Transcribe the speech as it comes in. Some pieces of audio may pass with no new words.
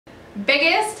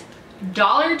biggest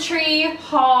Dollar Tree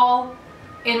haul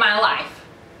in my life.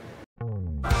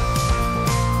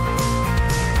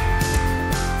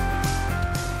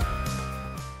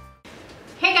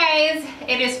 Hey guys,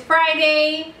 it is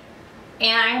Friday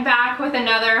and I'm back with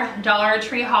another Dollar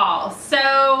Tree haul.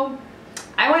 So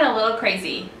I went a little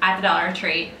crazy at the Dollar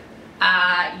Tree.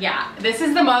 Yeah, this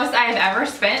is the most I've ever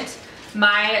spent.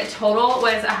 My total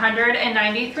was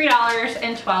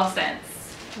 $193.12.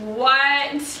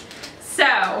 What? So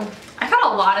I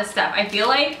got a lot of stuff. I feel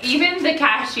like even the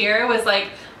cashier was like,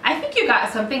 I think you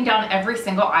got something down every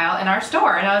single aisle in our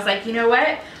store. And I was like, you know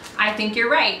what? I think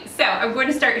you're right. So I'm going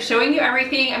to start showing you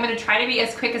everything. I'm going to try to be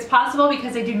as quick as possible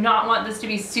because I do not want this to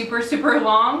be super, super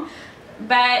long.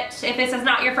 But if this is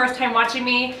not your first time watching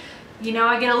me, you know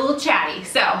I get a little chatty.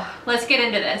 So let's get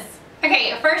into this.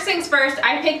 Okay, first things first,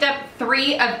 I picked up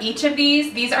 3 of each of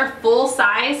these. These are full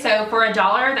size, so for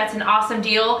 $1, that's an awesome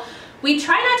deal. We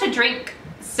try not to drink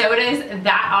sodas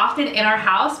that often in our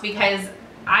house because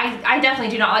I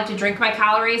definitely do not like to drink my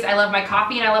calories. I love my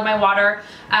coffee and I love my water,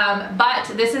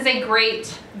 but this is a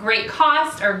great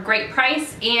cost or great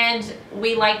price, and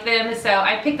we like them, so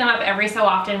I pick them up every so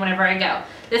often whenever I go.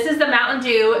 This is the Mountain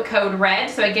Dew Code Red,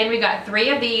 so again we got 3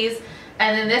 of these,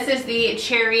 and then this is the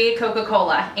Cherry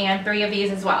Coca-Cola, and 3 of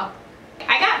these as well.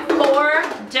 I got 4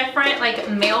 different like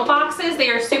mailboxes.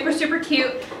 They are super, super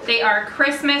cute. They are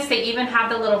Christmas. They even have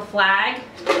the little flag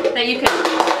that you can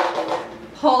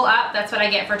pull up. That's what I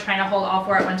get for trying to hold all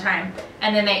 4 at one time.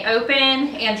 And then they open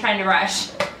and trying to rush.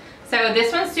 So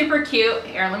this one's super cute.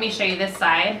 Here, let me show you this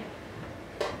side.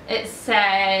 It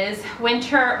says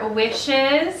Winter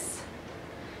Wishes.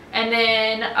 And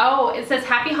then, oh, it says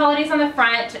Happy Holidays on the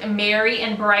front, Merry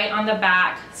and Bright on the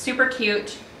back. Super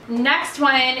cute. Next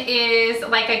one is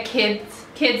like a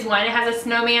kids one. It has a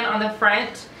snowman on the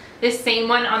front, this same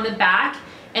one on the back,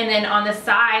 and then on the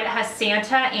side it has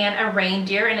Santa and a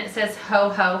reindeer, and it says ho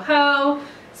ho ho.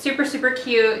 Super, super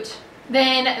cute.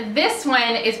 Then this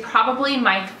one is probably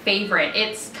my favorite.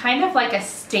 It's kind of like a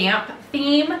stamp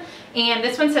theme, and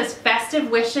this one says Festive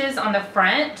Wishes on the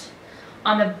front.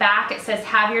 On the back it says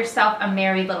Have Yourself a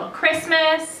Merry Little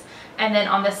Christmas. And then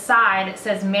on the side it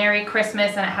says Merry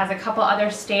Christmas, and it has a couple other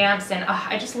stamps, and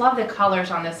I just love the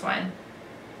colors on this one.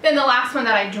 Then the last one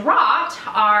that I dropped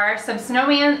are some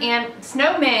snowmen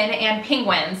and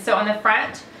penguins. So on the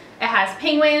front it has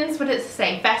penguins. What does it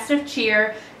say? Festive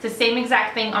Cheer. It's the same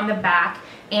exact thing on the back.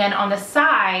 And on the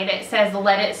side it says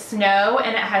Let It Snow,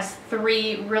 and it has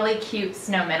 3 really cute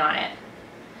snowmen on it.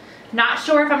 Not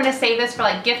sure if I'm going to save this for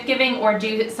like gift giving or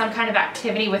do some kind of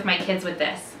activity with my kids with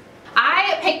this.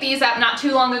 I picked these up not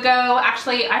too long ago.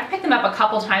 Actually, I've picked them up a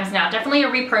couple times now. Definitely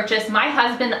a repurchase. My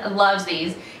husband loves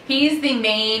these. He's the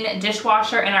main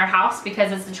dishwasher in our house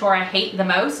because it's the chore I hate the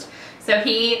most. So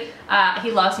he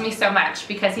loves me so much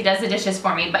because he does the dishes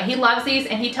for me. But he loves these,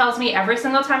 and he tells me every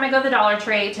single time I go to the Dollar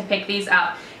Tree to pick these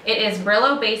up. It is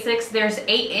Brillo Basics. There's 8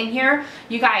 in here.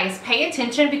 You guys, pay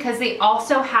attention because they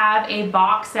also have a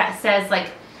box that says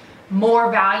like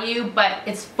more value, but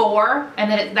it's 4,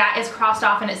 and then that is crossed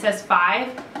off and it says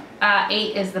 5.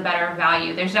 8 is the better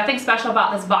value. There's nothing special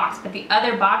about this box, but the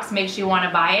other box makes you want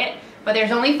to buy it, but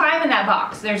there's only 5 in that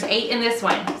box. There's 8 in this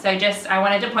one, so I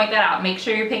wanted to point that out. Make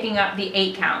sure you're picking up the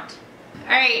 8 count.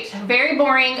 Alright, very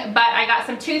boring, but I got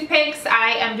some toothpicks.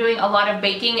 I am doing a lot of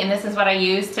baking, and this is what I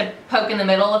use to poke in the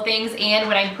middle of things, and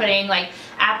when I'm putting like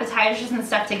appetizers and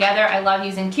stuff together, I love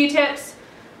using Q-tips.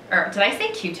 Or did I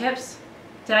say Q-tips?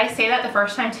 Did I say that the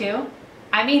first time too?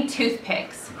 I mean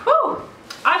toothpicks. Whew!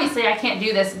 Obviously I can't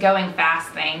do this going fast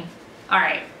thing.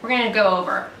 Alright, we're gonna go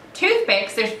over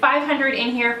toothpicks. There's 500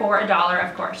 in here for $1,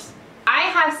 of course. I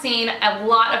have seen a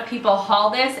lot of people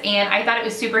haul this, and I thought it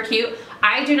was super cute.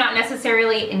 I do not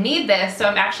necessarily need this, so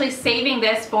I'm actually saving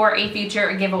this for a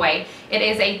future giveaway. It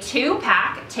is a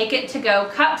 2-pack Take It To Go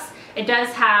cups. It does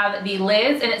have the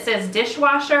lids, and it says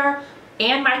dishwasher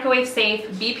and microwave safe,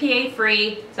 BPA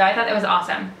free, so I thought that was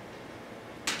awesome.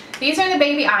 These are the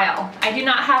baby aisle. I do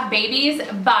not have babies,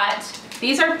 but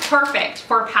these are perfect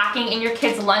for packing in your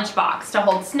kid's lunchbox to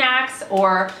hold snacks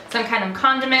or some kind of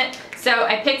condiment. So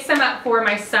I picked some up for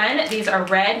my son. These are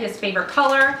red, his favorite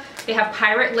color. They have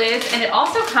pirate lids, and it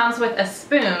also comes with a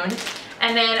spoon.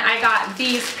 And then I got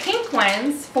these pink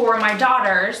ones for my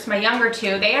daughters, my younger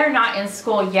 2. They are not in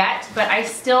school yet, but I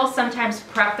still sometimes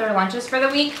prep their lunches for the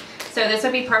week. So this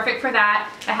would be perfect for that.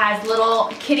 It has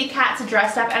little kitty cats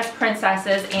dressed up as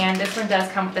princesses, and this one does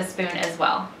come with a spoon as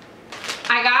well.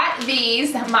 I got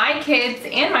these. My kids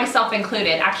and myself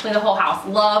included, actually the whole house,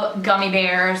 love gummy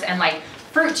bears and like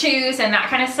fruit chews and that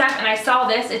kind of stuff. And I saw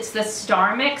this. It's the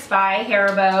Star Mix by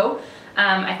Haribo.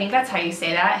 I think that's how you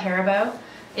say that, Haribo.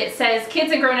 It says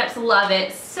kids and grown-ups love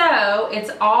it, so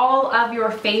it's all of your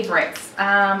favorites.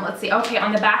 Let's see, okay,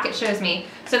 on the back it shows me.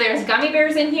 So there's gummy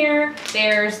bears in here,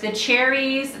 there's the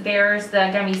cherries, there's the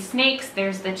gummy snakes,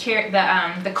 there's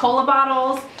the cola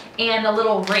bottles, and the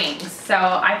little rings. So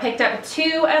I picked up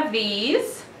 2 of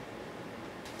these.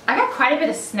 I got quite a bit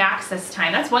of snacks this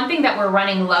time. That's one thing that we're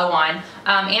running low on.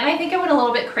 And I think I went a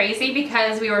little bit crazy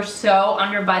because we were so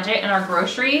under budget in our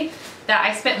grocery that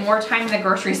I spent more time in the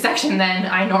grocery section than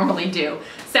I normally do.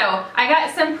 So I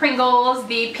got some Pringles,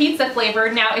 the pizza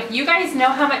flavored. Now, if you guys know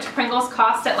how much Pringles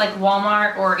cost at like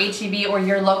Walmart or H-E-B or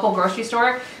your local grocery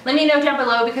store, let me know down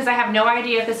below because I have no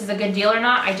idea if this is a good deal or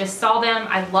not. I just saw them.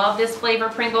 I love this flavor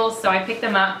Pringles, so I picked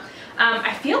them up.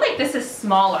 I feel like this is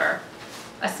smaller.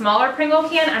 A smaller Pringle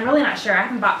can. I'm really not sure. I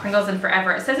haven't bought Pringles in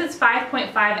forever. It says it's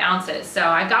 5.5 ounces, so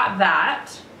I got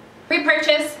that.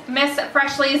 Repurchase Miss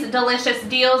Freshly's Delicious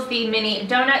Deals, the mini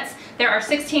donuts. There are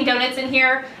 16 donuts in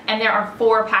here and there are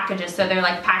 4 packages, so they're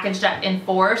like packaged up in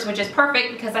 4s, which is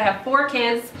perfect because I have 4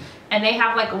 kids and they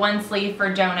have like one sleeve for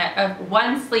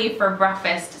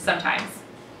breakfast sometimes.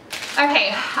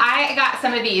 Okay, I got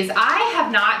some of these. I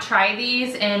have not tried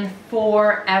these in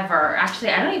forever.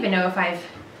 Actually, I don't even know if I've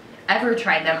ever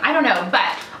tried them. I don't know,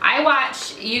 but I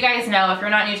watch, you guys know, if you're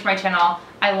not new to my channel,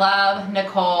 I love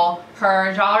Nicole.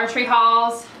 Her Dollar Tree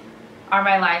hauls are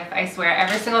my life, I swear.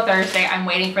 Every single Thursday, I'm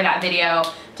waiting for that video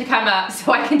to come up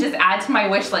so I can just add to my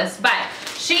wish list. But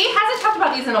she hasn't talked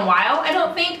about these in a while, I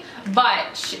don't think,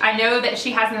 but I know that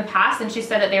she has in the past, and she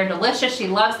said that they're delicious. She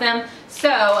loves them.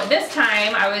 So this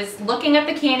time, I was looking at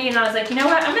the candy, and I was like, you know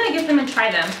what? I'm gonna get them and try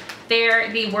them.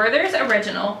 They're the Werther's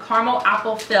Original Caramel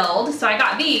Apple Filled. So I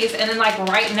got these, and then like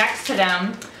right next to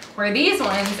them were these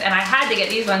ones, and I had to get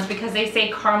these ones because they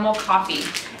say caramel coffee.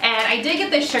 And I did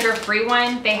get the sugar-free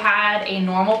one. They had a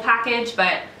normal package,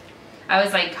 but I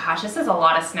was like, gosh, this is a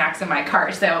lot of snacks in my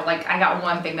cart. So like I got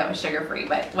one thing that was sugar-free,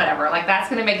 but whatever, like that's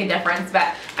gonna make a difference.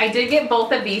 But I did get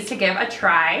both of these to give a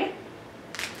try.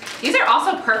 These are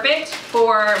also perfect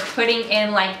for putting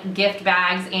in like gift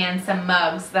bags and some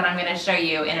mugs that I'm gonna show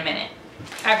you in a minute.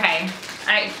 Okay,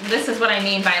 this is what I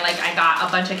mean by like I got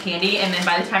a bunch of candy, and then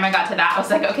by the time I got to that, I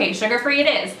was like, okay, sugar-free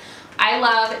it is. I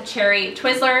love cherry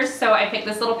Twizzlers, so I picked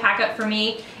this little pack up for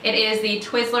me. It is the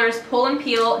Twizzlers Pull and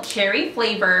Peel cherry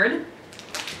flavored.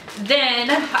 Then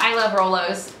I love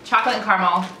Rolos, chocolate and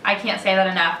caramel. I can't say that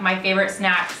enough, my favorite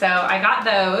snack, so I got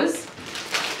those.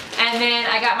 And then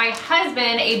I got my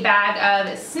husband a bag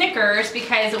of Snickers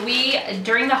because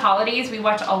during the holidays, we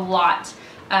watch a lot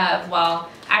of, well,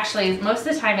 actually most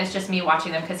of the time it's just me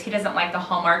watching them because he doesn't like the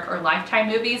Hallmark or Lifetime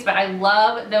movies, but I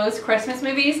love those Christmas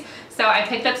movies. So I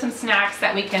picked up some snacks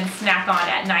that we can snack on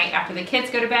at night after the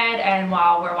kids go to bed and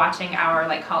while we're watching our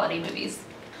like holiday movies.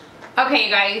 Okay,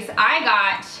 you guys, I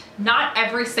got not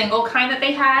every single kind that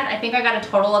they had. I think I got a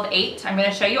total of 8. I'm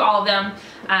gonna show you all of them.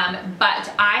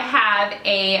 But I have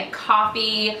a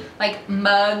coffee like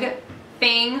mug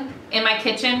thing in my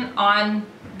kitchen on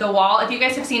the wall. If you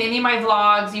guys have seen any of my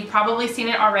vlogs, you've probably seen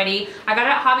it already. I got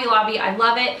it at Hobby Lobby. I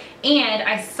love it. And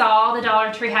I saw the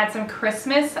Dollar Tree had some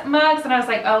Christmas mugs, and I was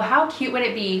like, oh, how cute would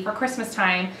it be for Christmas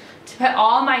time to put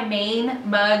all my main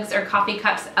mugs or coffee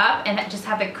cups up and just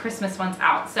have the Christmas ones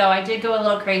out. So I did go a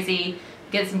little crazy,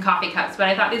 get some coffee cups, but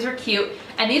I thought these were cute.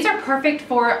 And these are perfect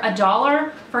for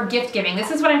 $1 for gift giving.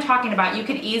 This is what I'm talking about. You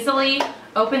could easily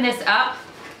open this up,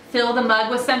 fill the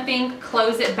mug with something,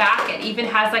 close it back. It even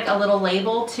has like a little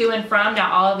label to and from.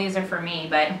 Now all of these are for me,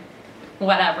 but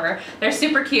whatever. They're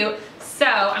super cute. So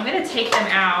I'm gonna take them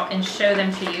out and show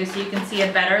them to you so you can see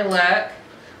a better look.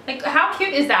 Like, how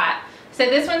cute is that? So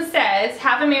this one says,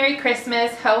 have a Merry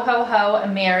Christmas, ho ho ho,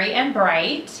 merry and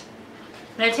bright.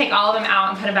 I'm gonna take all of them out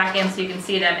and put them back in so you can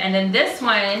see them. And then this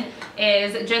one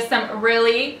is just some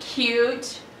really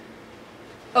cute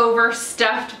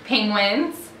overstuffed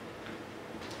penguins.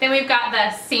 Then we've got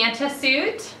the Santa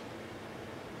suit.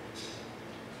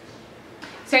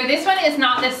 So this one is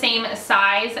not the same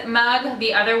size mug.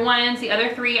 The other ones, the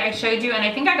other 3 I showed you, and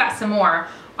I think I got some more,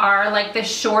 are like the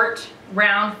short,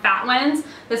 round, fat ones.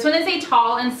 This one is a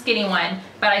tall and skinny one,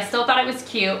 but I still thought it was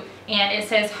cute. And it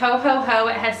says ho ho ho.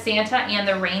 It has Santa and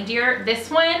the reindeer. This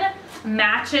one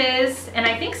matches, and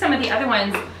I think some of the other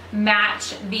ones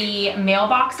match the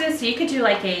mailboxes. So you could do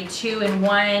like a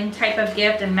 2-in-1 type of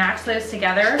gift and match those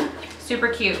together. Super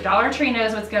cute. Dollar Tree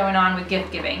knows what's going on with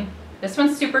gift giving. This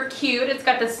one's super cute. It's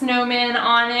got the snowman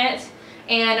on it.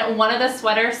 And one of the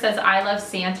sweaters says I love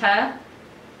Santa.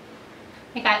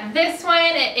 I got this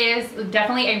one. It is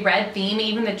definitely a red theme.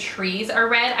 Even the trees are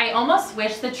red. I almost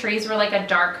wish the trees were like a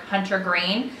dark hunter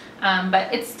green,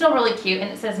 but it's still really cute.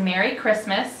 And it says Merry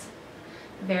Christmas.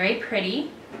 Very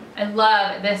pretty. I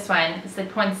love this one. It's the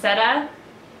poinsettia,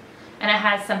 and it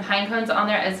has some pine cones on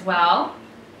there as well.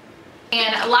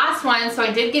 And last one, so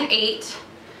I did get 8,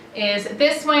 is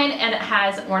this one, and it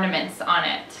has ornaments on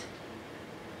it.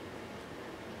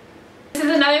 This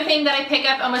is another thing that I pick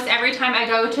up almost every time I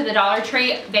go to the Dollar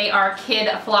Tree. They are kid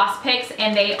floss picks,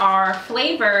 and they are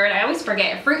flavored, I always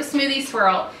forget, fruit smoothie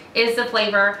swirl is the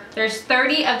flavor. There's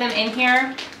 30 of them in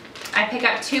here. I pick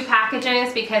up 2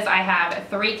 packages because I have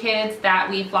 3 kids that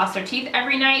we floss their teeth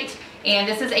every night, and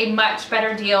this is a much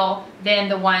better deal than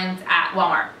the ones at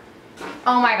Walmart.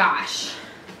 Oh my gosh,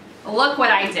 look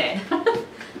what I did.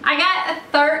 I got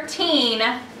 13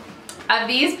 of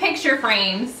these picture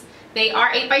frames. They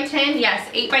are 8 by 10, yes,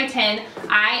 8 by 10.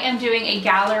 I am doing a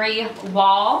gallery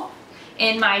wall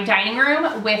in my dining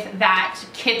room with that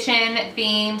kitchen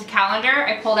themed calendar.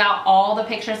 I pulled out all the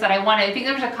pictures that I wanted. I think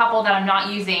there's a couple that I'm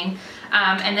not using.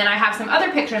 And then I have some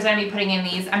other pictures I'm gonna be putting in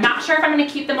these. I'm not sure if I'm gonna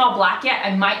keep them all black yet.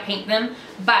 I might paint them,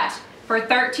 but for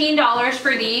 $13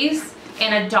 for these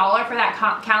and $1 for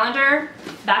that calendar,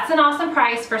 that's an awesome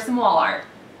price for some wall art.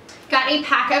 Got a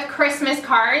pack of Christmas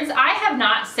cards. I have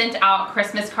not sent out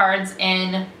Christmas cards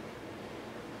in,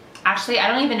 actually, I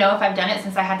don't even know if I've done it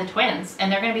since I had the twins,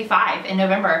 and they're gonna be 5 in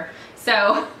November.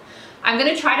 So I'm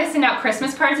gonna try to send out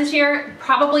Christmas cards this year.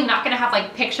 Probably not gonna have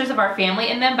like pictures of our family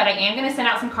in them, but I am gonna send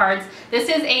out some cards. This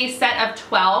is a set of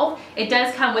 12. It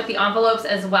does come with the envelopes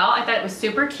as well. I thought it was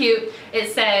super cute.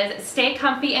 It says, stay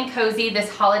comfy and cozy this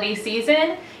holiday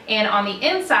season. And on the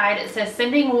inside, it says,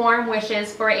 sending warm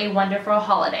wishes for a wonderful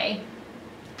holiday.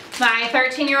 My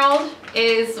 13-year-old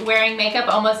is wearing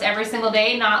makeup almost every single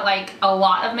day. Not like a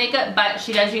lot of makeup, but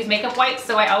she does use makeup wipes,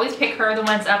 so I always pick her the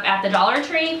ones up at the Dollar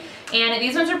Tree. And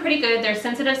these ones are pretty good. They're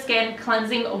sensitive skin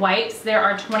cleansing wipes. There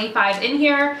are 25 in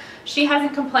here. She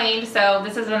hasn't complained, so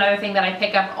this is another thing that I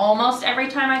pick up almost every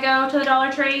time I go to the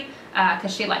Dollar Tree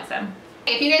because she likes them.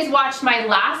 If you guys watched my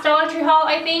last Dollar Tree haul,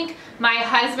 I think, my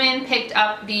husband picked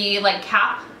up the like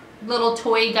cap little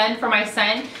toy gun for my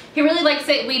son. He really likes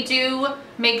it. We do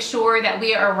make sure that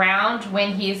we are around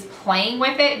when he's playing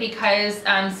with it because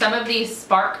some of these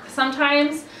spark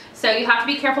sometimes. So you have to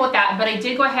be careful with that. But I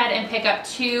did go ahead and pick up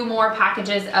 2 more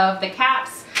packages of the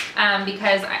caps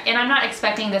because, and I'm not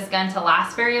expecting this gun to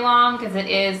last very long because it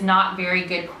is not very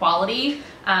good quality.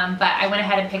 But I went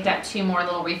ahead and picked up 2 more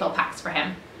little refill packs for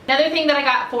him. Another thing that I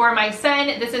got for my son,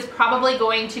 this is probably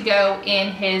going to go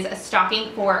in his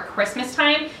stocking for Christmas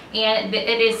time, and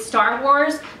it is Star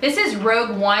Wars. This is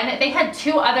Rogue One. They had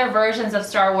 2 other versions of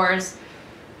Star Wars.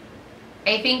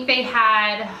 I think they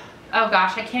had, oh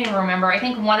gosh, I can't even remember. I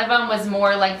think one of them was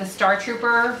more like the Star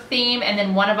Trooper theme, and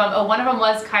then one of them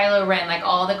was Kylo Ren. Like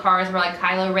all the cars were like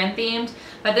Kylo Ren themed.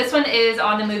 But this one is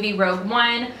on the movie Rogue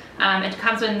One. It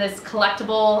comes in this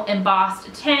collectible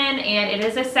embossed tin, and it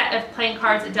is a set of playing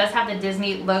cards. It does have the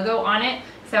Disney logo on it.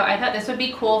 So I thought this would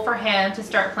be cool for him to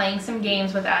start playing some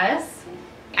games with us.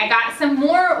 I got some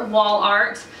more wall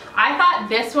art. I thought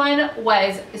this one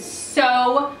was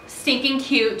so stinking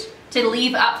cute to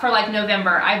leave up for like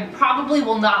November. I probably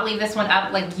will not leave this one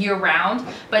up like year round,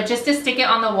 but just to stick it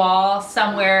on the wall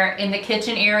somewhere in the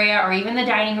kitchen area or even the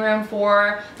dining room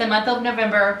for the month of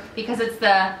November because it's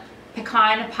the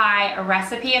pecan pie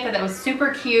recipe. I thought that was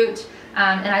super cute,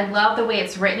 and I love the way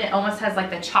it's written. It almost has like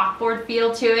the chalkboard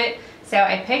feel to it, so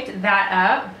I picked that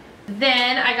up.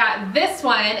 Then I got this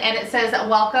one, and it says,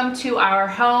 welcome to our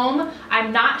home.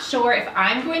 I'm not sure if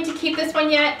I'm going to keep this one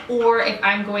yet or if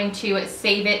I'm going to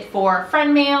save it for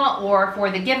friend mail or for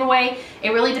the giveaway. It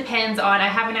really depends on, I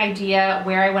have an idea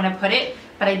where I want to put it,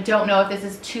 but I don't know if this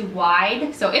is too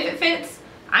wide. So if it fits,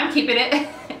 I'm keeping it.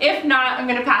 If not, I'm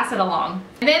gonna pass it along.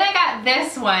 And then I got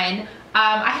this one.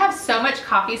 I have so much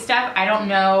coffee stuff. I don't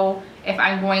know if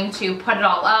I'm going to put it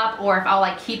all up or if I'll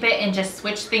like keep it and just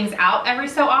switch things out every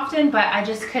so often, but I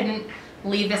just couldn't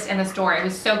leave this in the store. It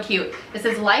was so cute. It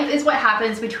says, life is what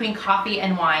happens between coffee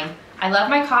and wine. I love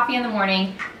my coffee in the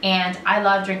morning, and I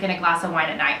love drinking a glass of wine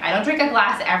at night. I don't drink a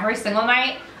glass every single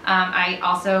night. I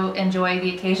also enjoy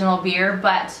the occasional beer,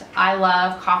 but I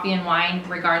love coffee and wine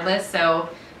regardless, so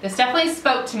this definitely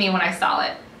spoke to me when I saw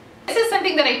it. This is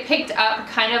something that I picked up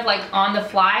kind of like on the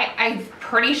fly. I'm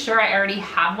pretty sure I already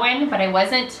have one, but I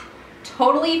wasn't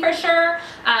totally for sure.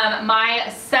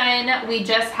 My son, we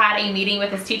just had a meeting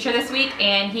with his teacher this week,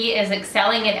 and he is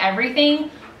excelling at everything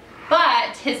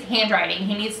but his handwriting.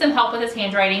 He needs some help with his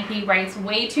handwriting. He writes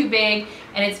way too big,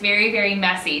 and it's very, very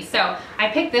messy. So I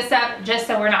picked this up just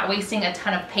so we're not wasting a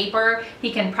ton of paper.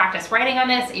 He can practice writing on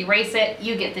this, erase it,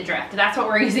 you get the drift. That's what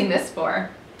we're using this for.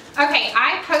 Okay,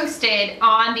 I posted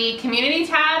on the community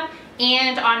tab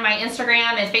and on my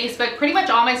Instagram and Facebook, pretty much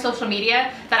all my social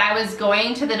media, that I was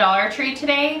going to the Dollar Tree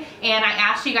today, and I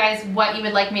asked you guys what you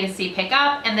would like me to see pick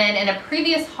up. And then in a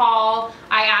previous haul,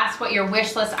 I asked what your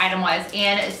wish list item was,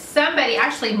 and somebody,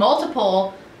 actually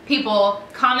multiple people,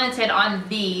 commented on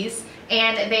these,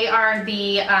 and they are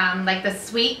the like the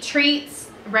Sweet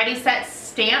Treats Ready Set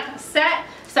Stamp Set.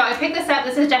 So I picked this up.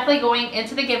 This is definitely going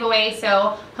into the giveaway,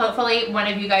 so hopefully one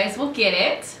of you guys will get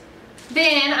it.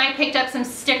 Then I picked up some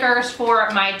stickers for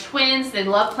my twins. They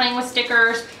love playing with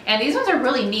stickers, and these ones are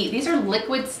really neat. These are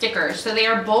liquid stickers. So they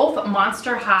are both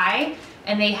Monster High,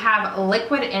 and they have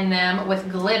liquid in them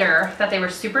with glitter. I thought they were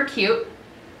super cute.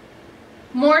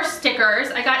 More stickers.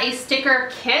 I got a sticker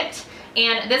kit,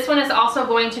 and this one is also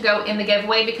going to go in the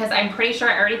giveaway because I'm pretty sure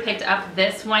I already picked up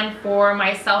this one for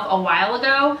myself a while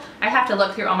ago. I have to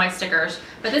look through all my stickers,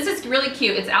 but this is really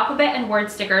cute. It's alphabet and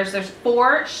word stickers. There's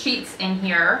 4 sheets in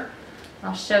here.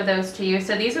 I'll show those to you.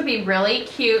 So these would be really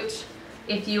cute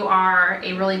if you are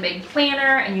a really big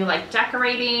planner and you like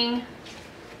decorating.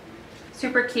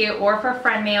 Super cute, or for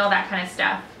friend mail, that kind of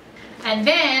stuff. And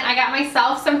then I got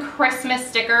myself some Christmas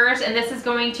stickers, and this is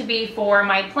going to be for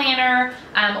my planner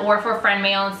or for friend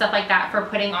mail and stuff like that, for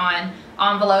putting on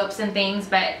envelopes and things.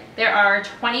 But there are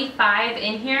 25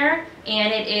 in here,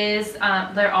 and it is,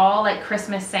 they're all like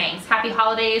Christmas sayings. Happy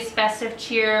holidays, festive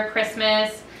cheer,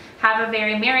 Christmas, have a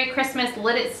very Merry Christmas,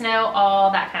 let it snow,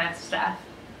 all that kind of stuff.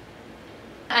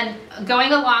 And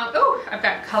going along, oh, I've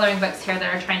got coloring books here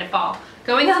that are trying to fall.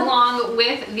 Going along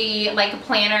with the like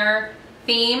planner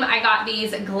theme, I got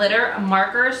these glitter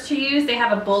markers to use. They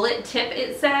have a bullet tip,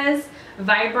 it says,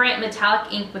 vibrant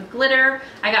metallic ink with glitter.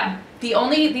 I got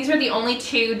these are the only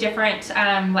 2 different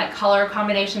like color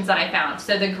combinations that I found.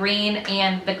 So the green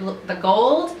and the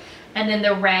gold, and then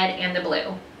the red and the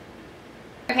blue.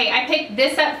 Okay, I picked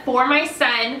this up for my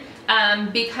son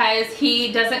because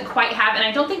he doesn't quite have, and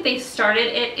I don't think they started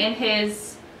it in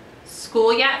his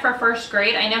school yet for 1st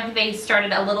grade. I know they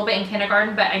started a little bit in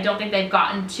kindergarten, but I don't think they've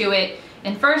gotten to it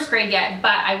in 1st grade yet,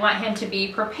 but I want him to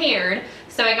be prepared.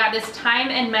 So I got this Time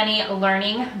and Money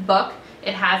Learning book.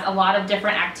 It has a lot of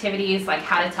different activities, like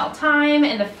how to tell time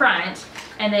in the front,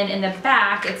 and then in the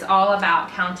back it's all about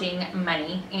counting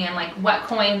money and like what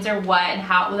coins are what and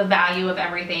how the value of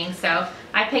everything. So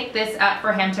I picked this up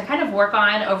for him to kind of work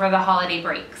on over the holiday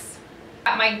breaks.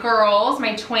 Got my girls,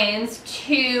 my twins,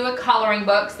 2 coloring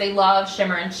books. They love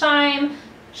Shimmer and Shine.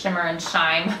 Shimmer and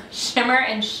Shine. Shimmer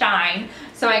and Shine.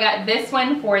 So I got this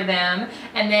one for them,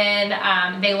 and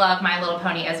then they love My Little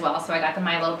Pony as well, so I got the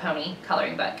My Little Pony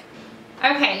coloring book.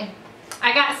 Okay,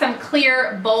 I got some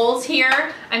clear bowls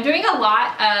here. I'm doing a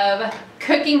lot of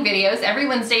cooking videos. Every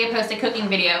Wednesday I post a cooking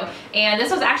video, and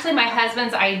this was actually my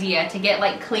husband's idea, to get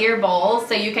like clear bowls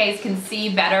so you guys can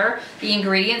see better the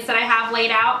ingredients that I have laid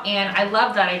out, and I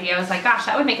loved that idea. I was like, gosh,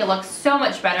 that would make it look so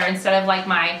much better instead of like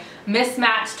my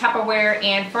mismatched Tupperware.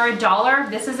 And for $1,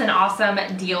 this is an awesome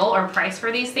deal or price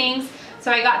for these things.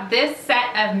 So I got this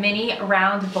set of mini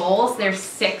round bowls. There's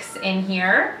 6 in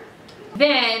here.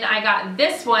 Then I got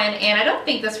this one, and I don't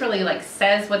think this really like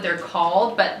says what they're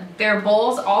called, but they're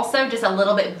bowls also, just a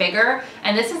little bit bigger,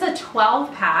 and this is a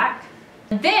 12 pack.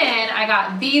 Then I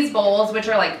got these bowls, which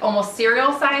are like almost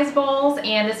cereal size bowls,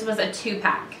 and this was a 2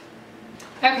 pack.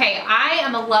 Okay, I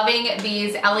am loving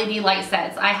these LED light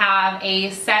sets. I have a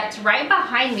set right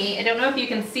behind me. I don't know if you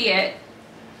can see it.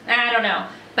 I don't know,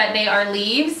 but they are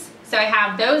leaves. So I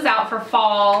have those out for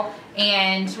fall,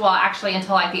 and well, actually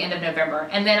until like the end of November.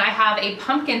 And then I have a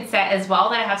pumpkin set as well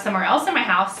that I have somewhere else in my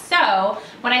house. So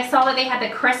when I saw that they had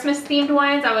the Christmas themed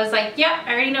ones, I was like, yep,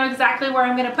 I already know exactly where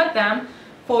I'm gonna put them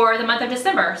for the month of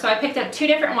December. So I picked up 2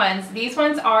 different ones. These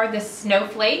ones are the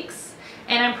snowflakes,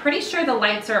 and I'm pretty sure the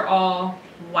lights are all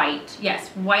white. Yes,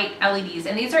 white LEDs,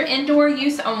 and these are indoor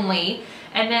use only.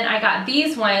 And then I got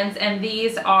these ones, and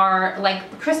these are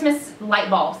like Christmas light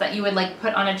bulbs that you would like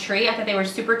put on a tree. I thought they were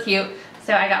super cute,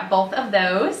 so I got both of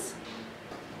those.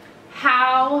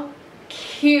 How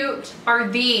cute are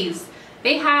these?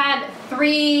 They had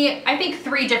 3, I think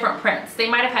 3 different prints. They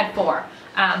might have had 4,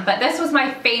 but this was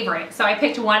my favorite. So I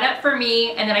picked one up for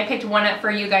me, and then I picked one up for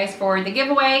you guys for the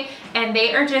giveaway, and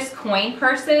they are just coin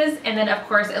purses, and then of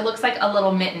course it looks like a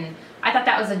little mitten. I thought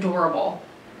that was adorable.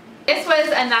 This was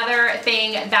another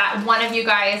thing that one of you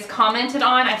guys commented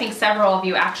on, I think several of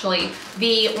you actually,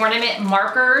 the ornament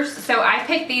markers. So I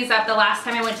picked these up the last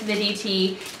time I went to the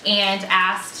DT and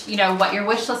asked, you know, what your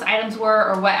wish list items were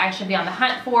or what I should be on the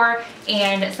hunt for,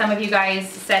 and some of you guys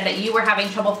said that you were having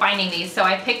trouble finding these. So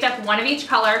I picked up one of each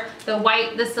color, the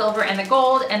white, the silver, and the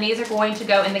gold, and these are going to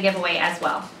go in the giveaway as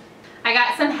well. I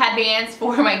got some headbands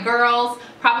for my girls.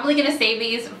 Probably gonna save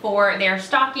these for their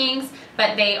stockings,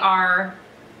 but they are,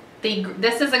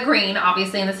 this is a green,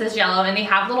 obviously, and this is yellow, and they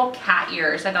have little cat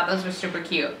ears. I thought those were super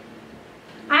cute.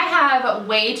 I have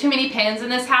way too many pins in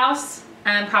this house,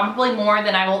 probably more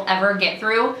than I will ever get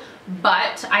through,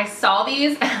 but I saw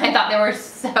these and I thought they were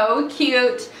so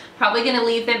cute. Probably gonna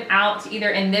leave them out either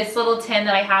in this little tin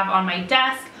that I have on my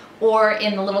desk or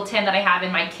in the little tin that I have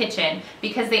in my kitchen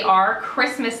because they are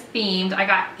Christmas themed. I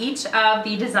got each of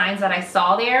the designs that I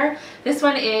saw there. This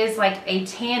one is like a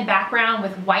tan background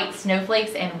with white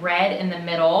snowflakes and red in the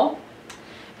middle.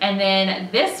 And then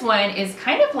this one is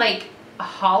kind of like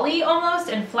holly almost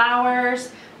and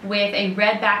flowers with a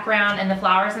red background, and the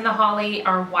flowers in the holly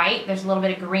are white. There's a little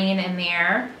bit of green in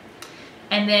there.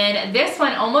 And then this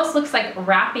one almost looks like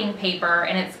wrapping paper,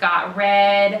 and it's got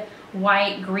red,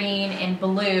 white, green, and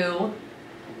blue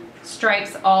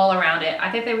stripes all around it.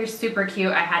 I think they were super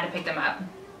cute. I had to pick them up.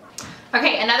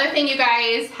 Okay, another thing you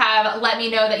guys have let me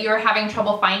know that you're having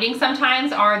trouble finding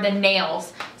sometimes are the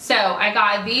nails. So I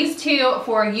got these two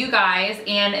for you guys,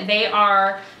 and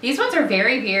these ones are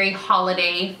very, very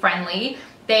holiday friendly.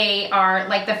 They are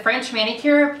like the French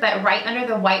manicure, but right under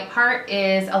the white part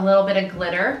is a little bit of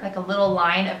glitter, like a little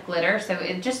line of glitter. So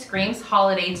it just screams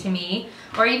holiday to me,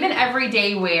 or even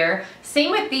everyday wear.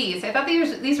 Same with these. I thought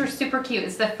these were super cute.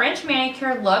 It's the French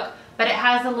manicure look, but it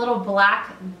has a little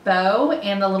black bow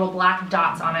and the little black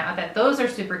dots on it. I thought those are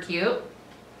super cute.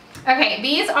 Okay,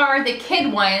 these are the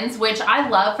kid ones, which I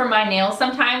love for my nails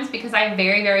sometimes because I have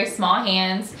very, very small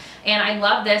hands. And I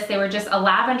love this. They were just a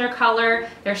lavender color.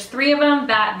 There's 3 of them.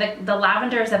 That the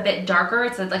lavender is a bit darker.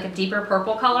 It's like a deeper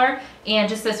purple color, and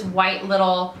just this white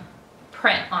little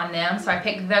print on them. So I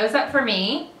picked those up for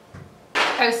me.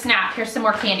 Oh snap, here's some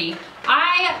more candy.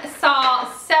 I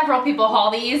saw several people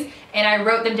haul these, and I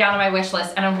wrote them down on my wish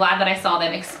list, and I'm glad that I saw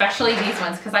them, especially these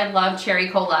ones because I love cherry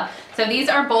cola. So these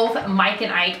are both Mike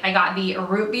and Ike. I got the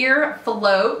root beer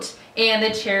float and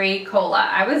the cherry cola.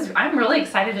 I'm really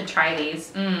excited to try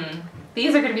these.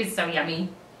 These are gonna be so yummy.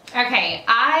 Okay,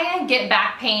 I get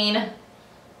back pain,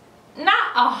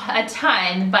 not a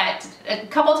ton, but a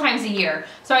couple times a year.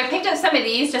 So I picked up some of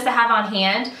these just to have on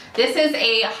hand. This is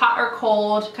a hot or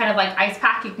cold kind of like ice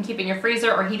pack you can keep in your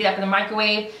freezer or heat it up in the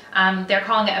microwave. They're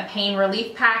calling it a pain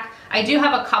relief pack. I do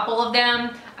have a couple of them.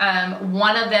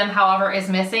 One of them, however, is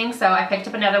missing, so I picked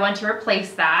up another one to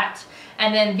replace that.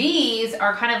 And then these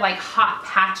are kind of like hot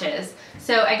patches.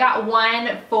 So I got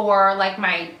one for like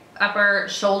my upper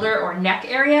shoulder or neck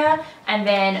area, and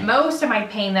then most of my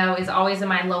pain though is always in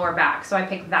my lower back, so I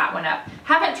picked that one up.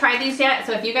 Haven't tried these yet,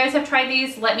 so if you guys have tried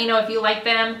these, let me know if you like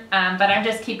them, but I'm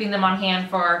just keeping them on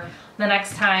hand for the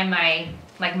next time my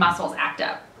muscles act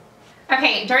up.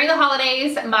 Okay, during the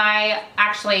holidays, I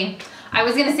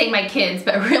was gonna say my kids,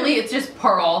 but really it's just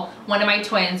Pearl, one of my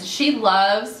twins. She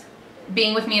loves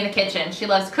being with me in the kitchen. She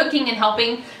loves cooking and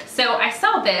helping. So I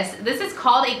saw this. This is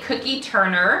called a cookie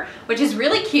turner, which is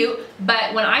really cute,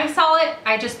 but when I saw it,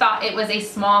 I just thought it was a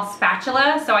small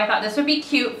spatula. So I thought this would be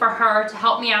cute for her to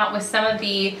help me out with some of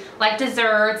the like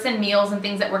desserts and meals and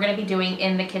things that we're gonna be doing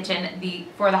in the kitchen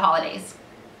for the holidays.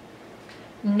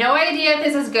 No idea if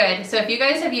this is good. So if you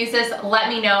guys have used this, let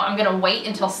me know. I'm gonna wait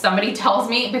until somebody tells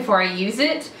me before I use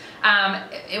it.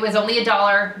 It was only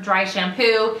 $1 dry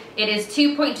shampoo. It is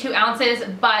 2.2 ounces,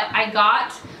 but I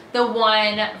got the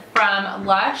one from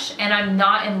Lush and I'm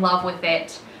not in love with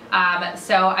it.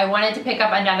 So I wanted to pick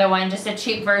up another one, just a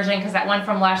cheap version, because that one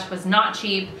from Lush was not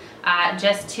cheap,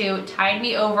 just to tide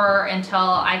me over until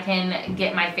I can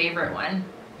get my favorite one.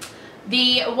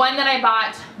 The one that I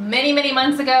bought many, many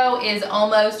months ago is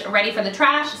almost ready for the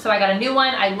trash, so I got a new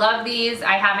one. I love these.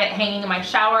 I have it hanging in my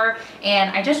shower,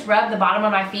 and I just rub the bottom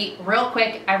of my feet real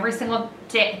quick every single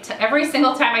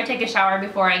time I take a shower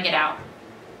before I get out.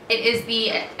 It is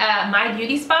the My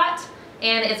Beauty Spot,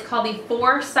 and it's called the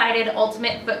 4-Sided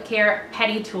Ultimate Foot Care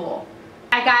Pedi Tool.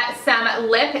 I got some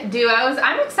lip duos.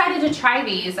 I'm excited to try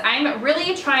these. I'm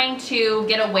really trying to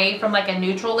get away from like a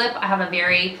neutral lip. I have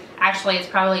a actually it's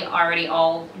probably already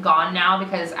all gone now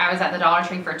because I was at the Dollar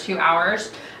Tree for 2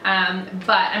 hours.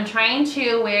 But I'm trying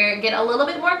to get a little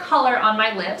bit more color on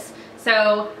my lips.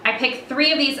 So I picked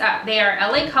 3 of these up. They are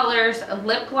LA Colors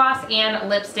Lip Gloss and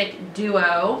Lipstick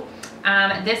Duo.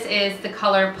 This is the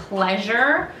color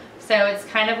Pleasure. So it's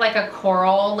kind of like a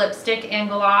coral lipstick and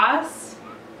gloss.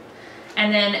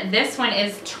 And then this one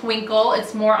is Twinkle.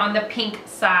 It's more on the pink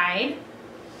side.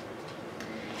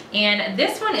 And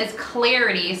this one is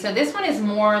Clarity. So this one is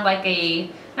more like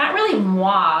not really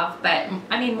mauve, but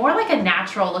I mean more like a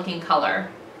natural looking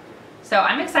color. So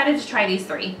I'm excited to try these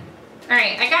 3. All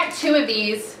right, I got 2 of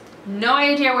these. No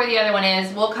idea where the other one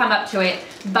is. We'll come up to it.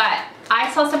 But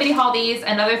I saw somebody haul these.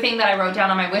 Another thing that I wrote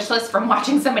down on my wish list from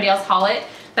watching somebody else haul it.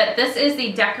 But this is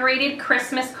the decorated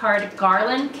Christmas card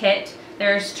garland kit.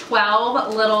 There's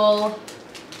 12 little,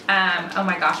 oh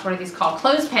my gosh, what are these called?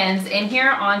 Clothespins in here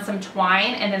on some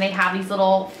twine, and then they have these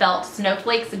little felt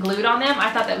snowflakes glued on them.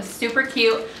 I thought that was super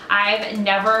cute. I've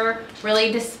never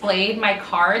really displayed my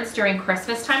cards during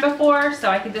Christmas time before,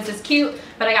 so I think this is cute.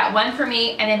 But I got one for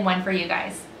me and then one for you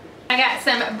guys. I got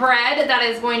some bread that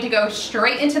is going to go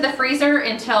straight into the freezer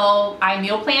until I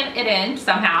meal plan it in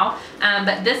somehow.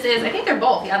 But this is, I think they're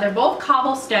both, yeah, they're both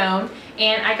cobblestone.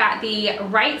 And I got the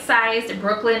right-sized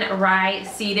Brooklyn rye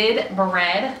seeded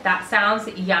bread. That sounds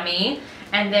yummy.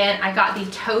 And then I got the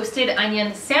toasted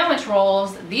onion sandwich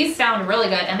rolls. These sound really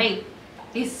good, and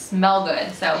these smell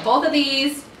good. So both of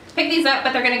these, pick these up,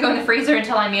 but they're gonna go in the freezer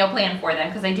until I meal plan for them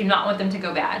because I do not want them to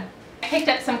go bad. I picked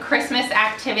up some Christmas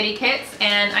activity kits,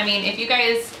 and I mean, if you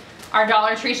guys are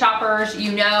Dollar Tree shoppers,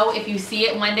 you know if you see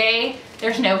it one day,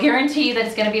 there's no guarantee that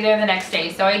it's gonna be there the next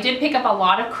day. So I did pick up a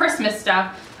lot of Christmas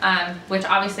stuff, which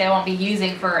obviously I won't be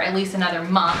using for at least another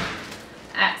month.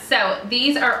 So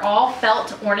these are all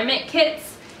felt ornament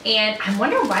kits, and I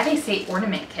wonder why they say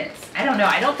ornament kits. I don't know.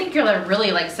 I don't think you're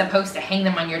really like supposed to hang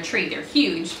them on your tree. They're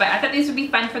huge, but I thought these would be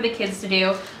fun for the kids to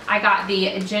do. I got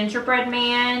the gingerbread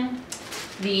man,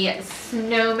 the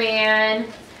snowman,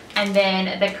 and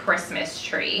then the Christmas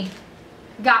tree.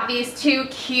 Got these two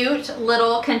cute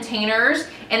little containers,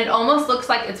 and it almost looks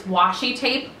like it's washi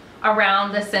tape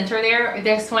around the center there.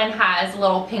 This one has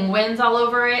little penguins all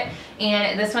over it,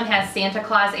 and this one has Santa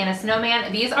Claus and a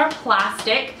snowman. These are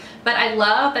plastic, but I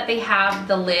love that they have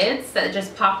the lids that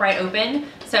just pop right open.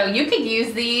 So you could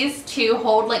use these to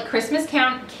hold like Christmas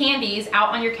candies out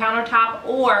on your countertop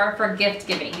or for gift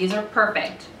giving. These are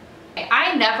perfect.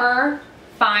 I never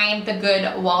find the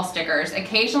good wall stickers.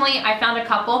 Occasionally I found a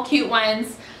couple cute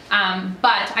ones,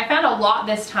 but I found a lot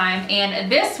this time,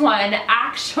 and this one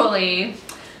actually,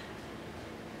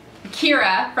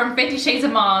 Kira from 50 Shades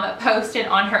of Mom posted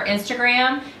on her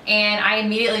Instagram, and I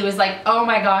immediately was like, oh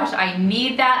my gosh, I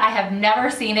need that. I have never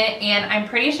seen it, and I'm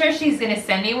pretty sure she's gonna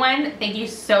send me one. Thank you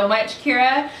so much,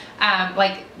 Kira.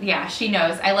 Like, yeah, she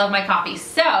knows I love my coffee.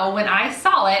 So when I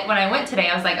saw it, when I went today,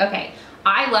 I was like, okay,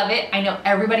 I love it. I know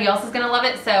everybody else is gonna love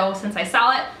it. So since I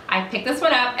saw it, I picked this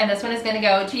one up, and this one is gonna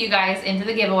go to you guys into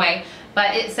the giveaway.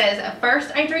 But it says,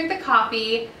 first I drink the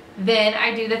coffee, then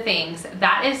I do the things.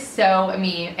 That is so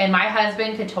me, and my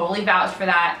husband could totally vouch for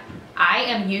that. I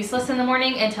am useless in the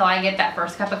morning until I get that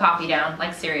first cup of coffee down.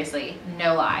 Like seriously,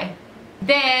 no lie.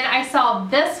 Then I saw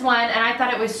this one, and I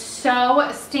thought it was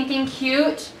so stinking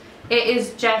cute. It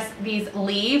is just these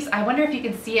leaves. I wonder if you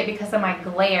can see it because of my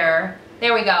glare.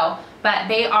 There we go. But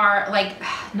they are like,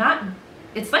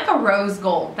 it's like a rose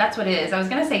gold. That's what it is. I was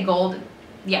gonna say gold.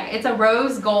 Yeah, it's a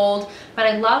rose gold, but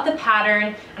I love the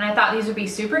pattern, and I thought these would be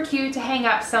super cute to hang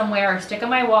up somewhere or stick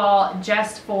on my wall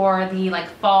just for the like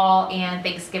fall and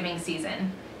Thanksgiving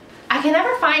season. I can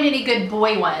never find any good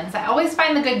boy ones. I always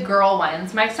find the good girl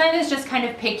ones. My son is just kind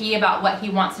of picky about what he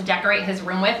wants to decorate his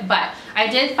room with, but I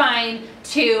did find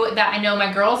two that I know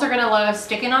my girls are gonna love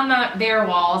sticking on their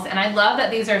walls, and I love that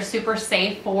these are super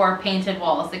safe for painted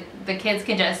walls. The kids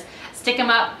can just stick them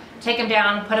up, take them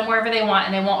down, put them wherever they want,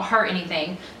 and they won't hurt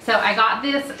anything. So I got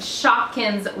this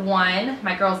Shopkins one.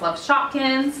 My girls love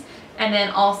Shopkins. And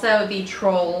then also the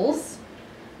Trolls.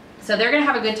 So they're gonna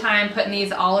have a good time putting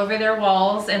these all over their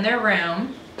walls in their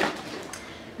room.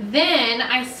 Then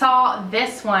I saw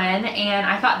this one, and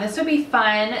I thought this would be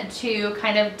fun to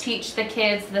kind of teach the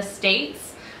kids the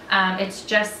states. It's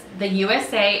just the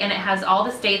USA, and it has all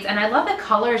the states, and I love the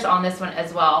colors on this one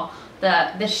as well.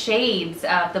 The shades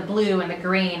of the blue and the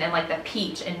green and like the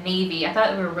peach and navy. I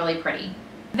thought they were really pretty.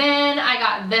 Then I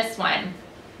got this one.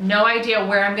 No idea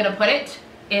where I'm gonna put it,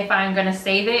 if I'm gonna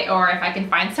save it or if I can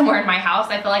find somewhere in my house.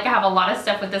 I feel like I have a lot of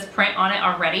stuff with this print on it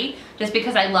already, just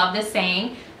because I love this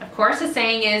saying. Of course, the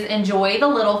saying is enjoy the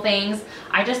little things.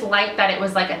 I just like that it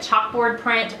was like a chalkboard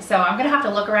print, so I'm gonna have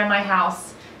to look around my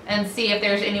house and see if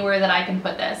there's anywhere that I can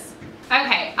put this.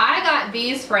 Okay, I got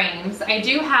these frames. I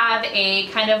do have a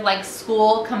kind of like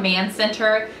school command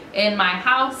center in my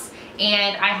house,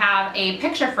 and I have a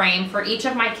picture frame for each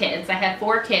of my kids. I have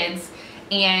 4 kids,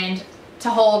 and to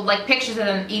hold like pictures of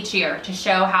them each year to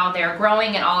show how they're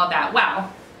growing and all of that. Well,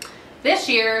 this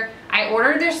year I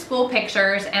ordered their school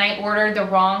pictures, and I ordered the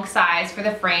wrong size for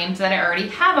the frames that I already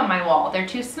have on my wall. They're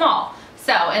too small.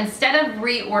 So instead of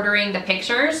reordering the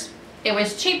pictures, it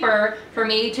was cheaper for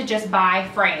me to just buy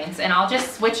frames, and I'll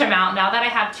just switch them out. Now that I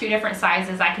have 2 different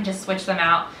sizes, I can just switch them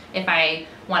out if I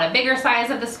want a bigger size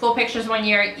of the school pictures one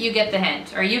year, you get the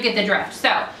hint, or you get the drift. So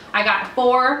I got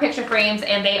 4 picture frames,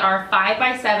 and they are 5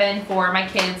 by 7 for my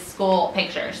kids' school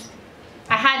pictures.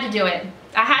 I had to do it.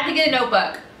 I had to get a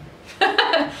notebook.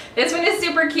 This one is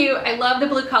super cute. I love the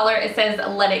blue color. It says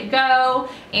 "Let It Go,"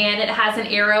 and it has an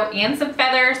arrow and some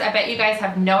feathers. I bet you guys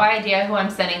have no idea who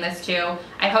I'm sending this to.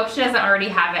 I hope she doesn't already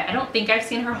have it. I don't think I've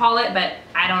seen her haul it, but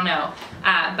I don't know.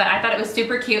 But I thought it was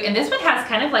super cute, and this one has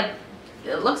kind of like,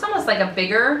 it looks almost like a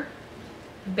bigger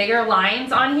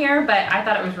lines on here, but I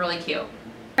thought it was really cute.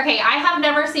 Okay, I have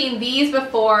never seen these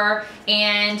before,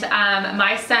 and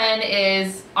my son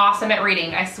is awesome at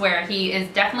reading, I swear. He is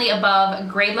definitely above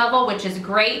grade level, which is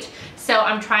great. So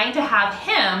I'm trying to have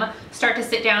him start to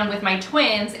sit down with my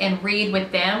twins and read with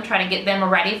them, try to get them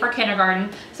ready for kindergarten.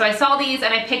 So I saw these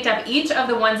and I picked up each of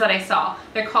the ones that I saw.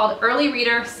 They're called Early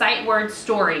Reader Sight Word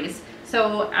Stories.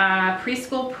 So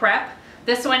preschool prep.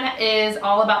 This one is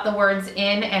all about the words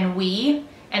in and we,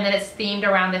 and then it's themed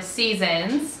around the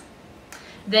seasons.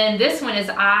 Then this one is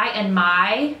I and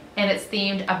my, and it's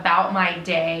themed about my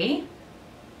day.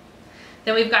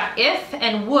 Then we've got if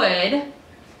and would,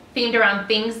 themed around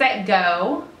things that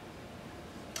go.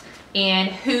 And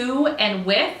who and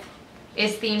with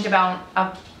is themed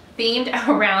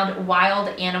around wild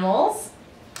animals.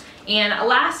 And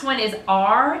last one is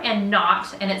are and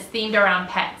not, and it's themed around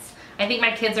pets. I think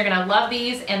my kids are gonna love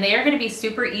these, and they are gonna be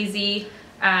super easy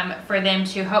for them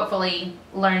to hopefully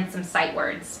learn some sight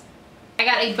words. I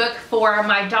got a book for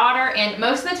my daughter, and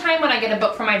most of the time when I get a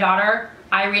book for my daughter,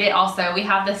 I read it also. We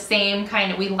have the same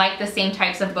we like the same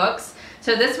types of books.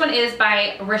 So this one is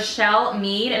by Rochelle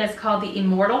Mead, and it's called The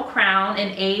Immortal Crown,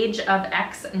 an Age of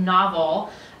X novel.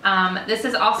 This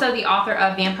is also the author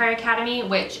of Vampire Academy,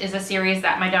 which is a series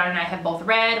that my daughter and I have both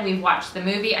read. We've watched the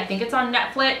movie. I think it's on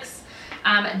Netflix.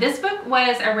 This book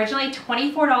was originally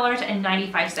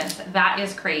 $24.95. That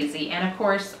is crazy. And of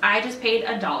course, I just paid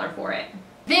 $1 for it.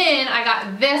 Then I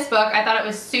got this book. I thought it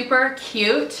was super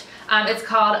cute. It's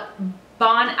called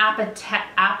Bon Appetit,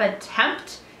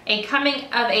 a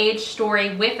coming-of-age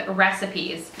story with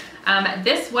recipes.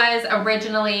 This was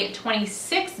originally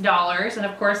 $26, and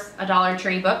of course a Dollar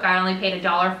Tree book. I only paid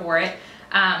 $1 for it.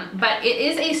 But it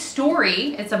is a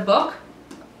story. It's a book,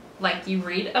 like you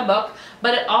read a book,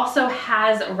 but it also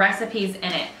has recipes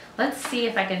in it. Let's see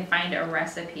if I can find a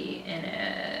recipe in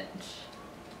it.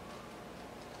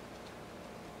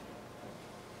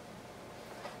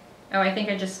 Oh, I think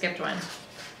I just skipped one.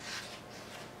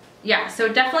 Yeah, so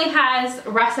it definitely has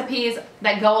recipes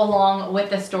that go along with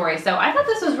the story. So I thought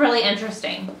this was really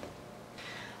interesting.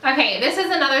 Okay, this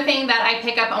is another thing that I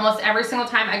pick up almost every single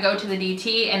time I go to the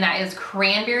DT, and that is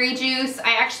cranberry juice.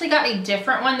 I actually got a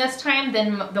different one this time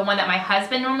than the one that my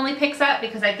husband normally picks up,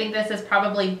 because I think this is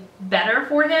probably better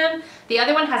for him. The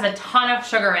other one has a ton of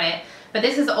sugar in it, but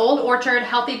this is Old Orchard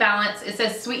Healthy Balance. It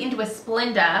says sweetened with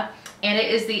Splenda, and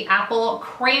it is the apple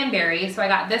cranberry. So I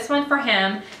got this one for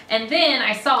him. And then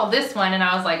I saw this one and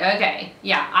I was like, okay,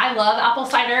 yeah, I love apple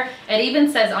cider. It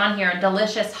even says on here,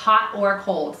 delicious hot or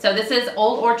cold. So this is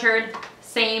Old Orchard,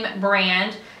 same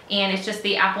brand. And it's just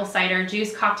the apple cider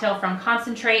juice cocktail from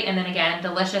concentrate. And then again,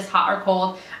 delicious hot or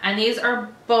cold. And these are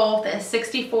both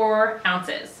 64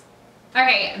 ounces.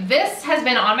 Okay, this has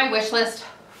been on my wish list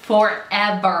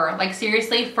forever. Like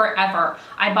seriously, forever.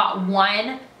 I bought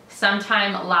one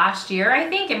sometime last year, I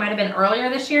think. It might have been earlier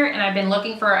this year, and I've been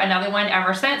looking for another one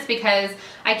ever since, because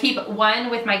I keep one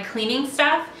with my cleaning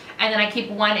stuff, and then I keep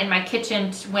one in my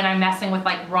kitchen when I'm messing with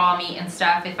like raw meat and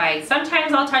stuff.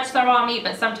 Sometimes I'll touch the raw meat,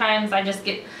 but sometimes I just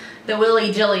get the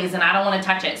willy jillies and I don't want to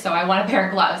touch it, so I want a pair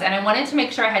of gloves. And I wanted to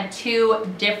make sure I had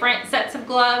 2 different sets of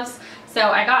gloves,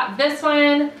 so I got this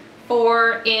one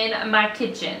for in my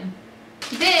kitchen.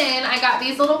 Then I got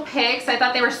these little picks. I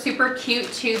thought they were super cute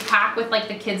to pack with like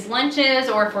the kids' lunches,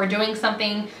 or if we're doing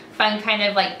something fun, kind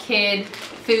of like kid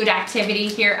food activity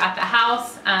here at the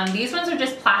house. These ones are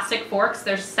just plastic forks.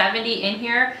 There's 70 in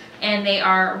here, and they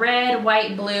are red,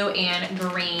 white, blue, and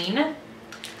green.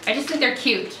 I just think they're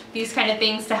cute. These kind of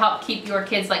things to help keep your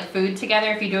kids like food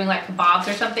together if you're doing like kebabs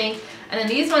or something. And then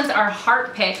these ones are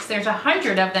heart picks. There's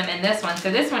 100 of them in this one,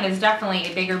 so this one is definitely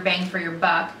a bigger bang for your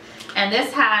buck. And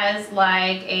this has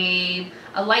like a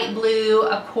light blue,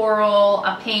 a coral,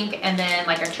 a pink, and then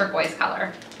like a turquoise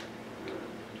color.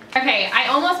 Okay, I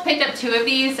almost picked up 2 of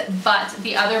these, but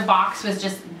the other box was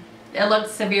just, it looked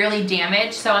severely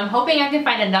damaged. So I'm hoping I can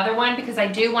find another one, because I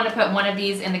do want to put one of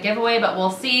these in the giveaway, but we'll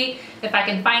see if I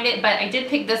can find it. But I did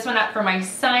pick this one up for my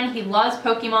son. He loves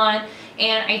Pokemon,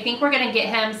 And I think we're gonna get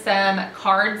him some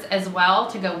cards as well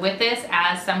to go with this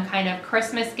as some kind of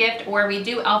Christmas gift, or we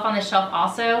do Elf on the Shelf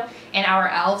also, and our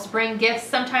elves bring gifts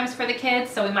sometimes for the kids,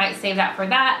 so we might save that for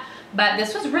that. But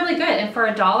this was really good, and for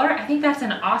 $1, I think that's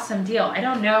an awesome deal. I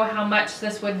don't know how much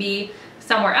this would be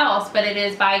somewhere else, but it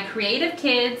is by Creative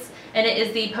Kids, and it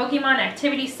is the Pokemon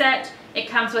activity set. It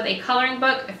comes with a coloring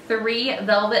book, 3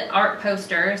 velvet art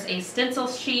posters, a stencil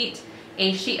sheet,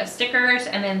 a sheet of stickers,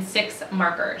 and then 6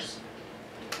 markers.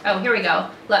 Oh, here we go.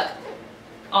 Look,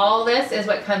 all this is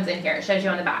what comes in here. It shows you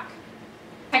on the back.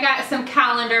 I got some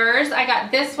calendars. I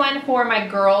got this one for my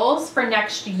girls for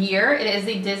next year. It is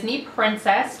the Disney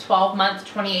Princess 12-month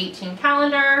 2018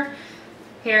 calendar.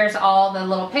 Here's all the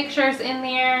little pictures in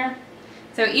there.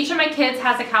 So each of my kids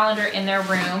has a calendar in their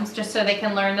rooms just so they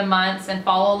can learn the months and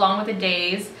follow along with the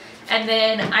days. And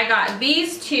then I got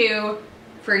these 2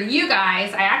 for you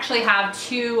guys. I actually have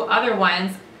 2 other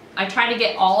ones. I try to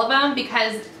get all of them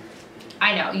because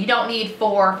I know you don't need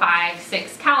 4, 5,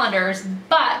 6 calendars,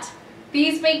 but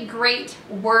these make great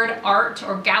word art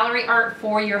or gallery art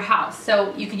for your house.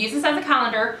 So you could use this as a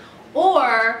calendar,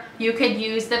 or you could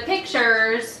use the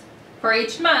pictures for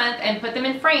each month and put them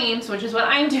in frames, which is what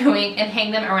I'm doing, and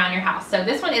hang them around your house. So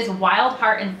this one is Wild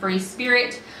Heart and Free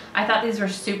Spirit. I thought these were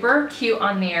super cute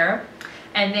on there.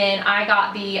 And then I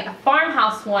got the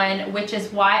farmhouse one, which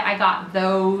is why I got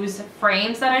those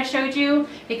frames that I showed you,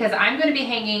 because I'm going to be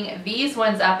hanging these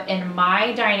ones up in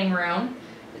my dining room.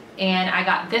 And I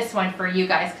got this one for you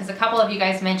guys because a couple of you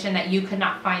guys mentioned that you could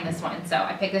not find this one. So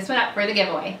I picked this one up for the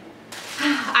giveaway.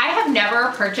 I have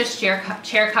never purchased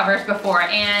chair covers before,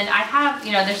 and I have,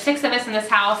 you know, there's 6 of us in this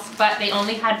house, but they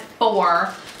only had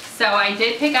 4. So I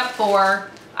did pick up 4.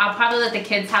 I'll probably let the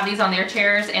kids have these on their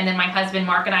chairs, and then my husband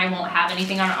Mark and I won't have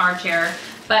anything on our chair.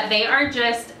 But they are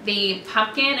just the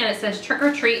pumpkin, and it says trick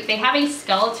or treat. They have a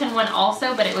skeleton one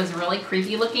also, but it was really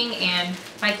creepy looking, and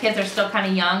my kids are still kind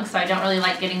of young, so I don't really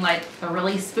like getting like the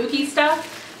really spooky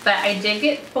stuff. But I did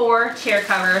get 4 chair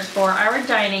covers for our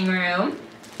dining room.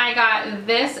 I got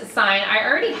this sign. I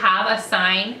already have a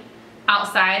sign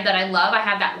outside that I love. I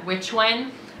have that witch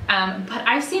one. But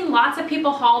I've seen lots of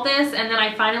people haul this, and then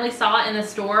I finally saw it in the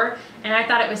store, and I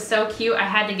thought it was so cute I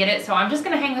had to get it. So I'm just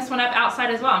going to hang this one up outside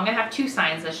as well. I'm going to have 2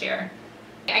 signs this year.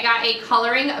 I got a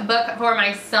coloring book for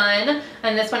my son,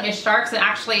 and this one is sharks, and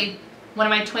actually one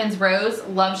of my twins, Rose,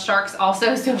 loves sharks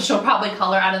also, so she'll probably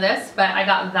color out of this, but I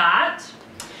got that.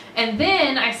 And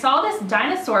then I saw this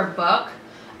dinosaur book,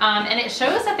 and it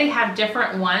shows that they have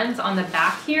different ones on the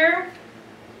back here.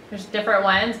 There's different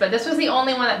ones, but this was the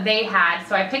only one that they had,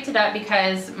 so I picked it up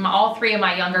because all 3 of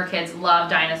my younger kids love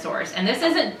dinosaurs. And this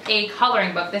isn't a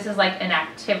coloring book, this is like an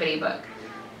activity book.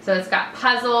 So it's got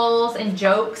puzzles and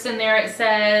jokes in there, it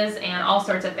says, and all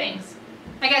sorts of things.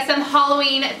 I got some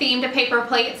Halloween themed paper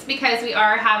plates because we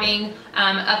are having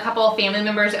a couple of family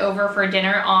members over for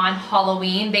dinner on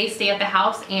Halloween. They stay at the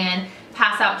house and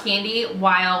pass out candy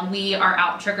while we are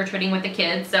out trick-or-treating with the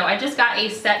kids. So I just got a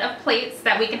set of plates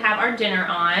that we can have our dinner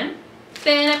on.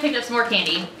 Then I picked up some more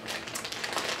candy.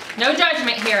 No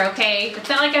judgment here, okay? It's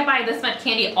not like I buy this much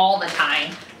candy all the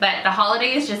time, but the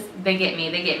holidays just, they get me,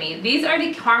 they get me. These are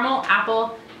the caramel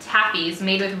apple taffies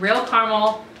made with real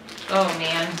caramel. Oh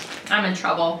man, I'm in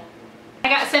trouble. I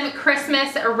got some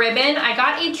Christmas ribbon. I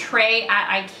got a tray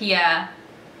at IKEA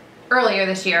earlier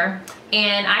this year,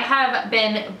 and I have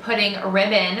been putting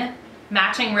ribbon,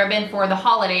 matching ribbon for the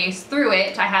holidays through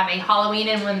it. I have a Halloween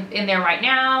in there right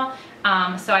now,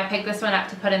 so I picked this one up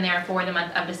to put in there for the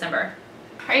month of December.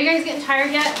 Are you guys getting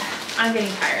tired yet? I'm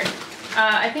getting tired.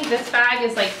 I think this bag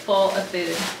is like full of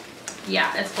food.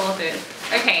 Yeah, it's full of food.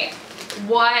 Okay,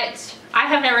 what, I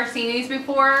have never seen these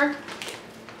before.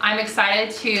 I'm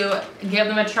excited to give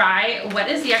them a try. What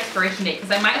is the expiration date? Because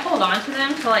I might hold on to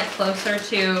them till like closer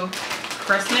to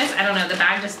Christmas. I don't know, the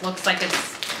bag just looks like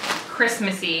it's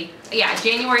Christmassy. Yeah,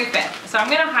 January 5th. So I'm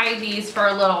gonna hide these for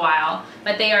a little while,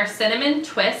 but they are cinnamon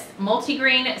twist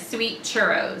multigrain sweet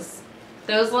churros.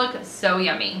 Those look so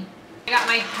yummy. I got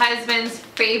my husband's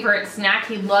favorite snack.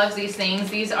 He loves these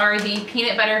things. These are the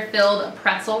peanut butter filled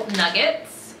pretzel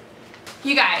nuggets.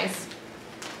 You guys,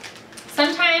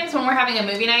 sometimes when we're having a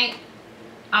movie night,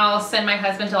 I'll send my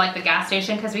husband to like the gas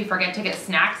station because we forget to get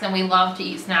snacks, and we love to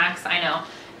eat snacks, I know.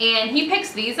 And he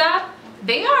picks these up.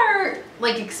 They are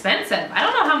like expensive. I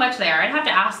don't know how much they are. I'd have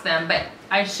to ask them, but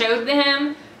I showed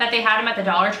him that they had them at the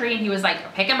Dollar Tree, and he was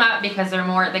like, pick them up because they're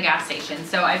more at the gas station.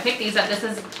 So I picked these up. This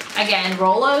is, again,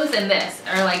 Rolos, and this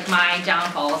are like my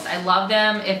downfalls. I love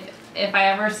them. If I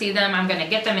ever see them, I'm gonna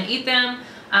get them and eat them.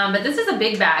 But this is a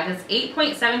big bag. It's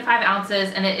 8.75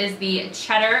 ounces, and it is the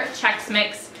Cheddar Chex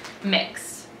Mix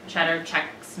Mix. Cheddar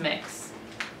Chex Mix.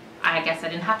 I guess I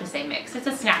didn't have to say mix. It's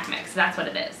a snack mix. That's what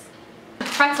it is.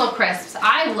 Pretzel crisps.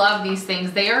 I love these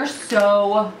things. They are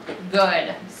so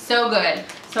good. So good.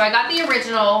 So I got the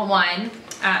original one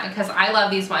because I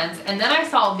love these ones. And then I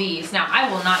saw these. Now,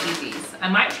 I will not eat these. I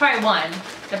might try one,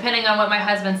 depending on what my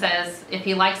husband says, if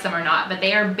he likes them or not. But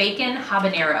they are bacon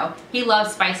habanero. He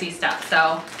loves spicy stuff.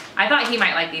 So I thought he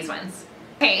might like these ones.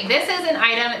 Okay, this is an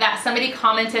item that somebody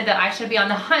commented that I should be on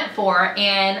the hunt for,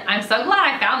 and I'm so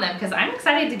glad I found them because I'm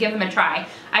excited to give them a try.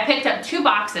 I picked up 2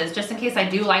 boxes just in case I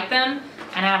do like them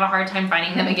and I have a hard time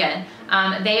finding them again.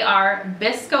 They are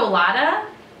biscolata,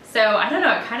 so I don't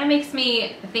know, it kind of makes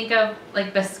me think of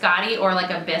like biscotti or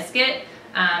like a biscuit,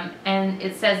 and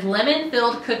it says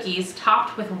lemon-filled cookies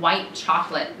topped with white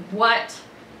chocolate. What?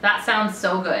 That sounds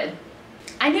so good.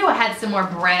 I knew I had some more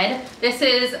bread. This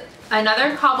is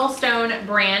another Cobblestone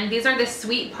brand. These are the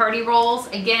sweet party rolls.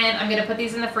 Again, I'm gonna put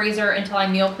these in the freezer until I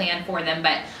meal plan for them,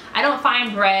 but I don't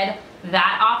find bread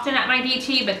that often at my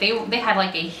DT, but they had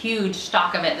like a huge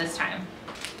stock of it this time.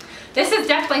 This is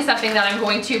definitely something that I'm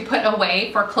going to put away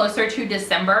for closer to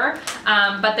December,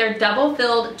 but they're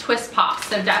double-filled twist pops.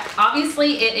 So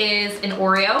obviously it is an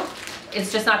Oreo.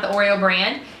 It's just not the Oreo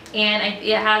brand, and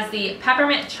it has the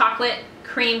peppermint chocolate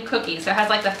cream cookie, so it has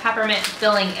like the peppermint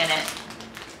filling in it.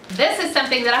 This is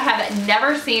something that I have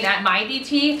never seen at my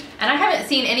DT, and I haven't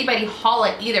seen anybody haul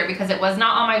it either because it was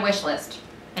not on my wish list.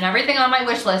 And everything on my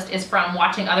wish list is from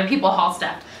watching other people haul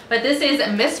stuff. But this is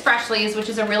Miss Freshly's, which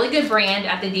is a really good brand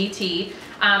at the DT.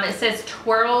 It says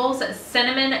Twirls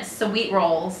Cinnamon Sweet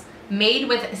Rolls made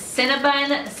with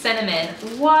Cinnabon cinnamon.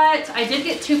 What? I did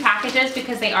get 2 packages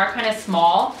because they are kind of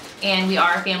small and we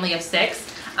are a family of 6.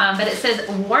 But it says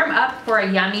warm up for a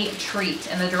yummy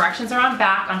treat, and the directions are on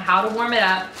back on how to warm it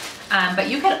up. But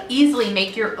you could easily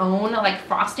make your own like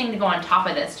frosting to go on top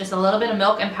of this. Just a little bit of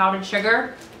milk and powdered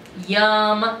sugar.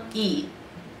 Yum-y.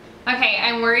 Okay,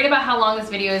 I'm worried about how long this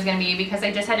video is going to be because I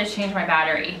just had to change my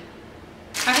battery.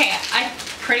 Okay, I'm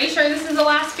pretty sure this is the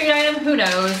last food item. Who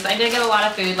knows? I did get a lot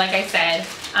of food, like I said.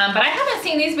 But I haven't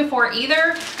seen these before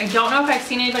either. I don't know if I've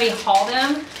seen anybody haul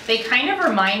them. They kind of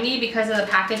remind me because of the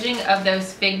packaging of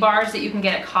those fig bars that you can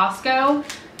get at Costco.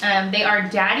 They are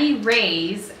Daddy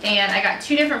Ray's, and I got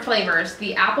 2 different flavors.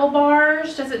 The apple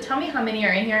bars, does it tell me how many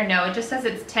are in here? No, it just says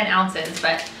it's 10 ounces,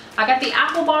 but I got the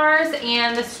apple bars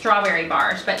and the strawberry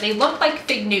bars, but they look like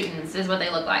Fig Newtons is what they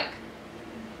look like.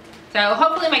 So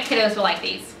hopefully my kiddos will like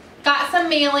these. Got some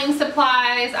mailing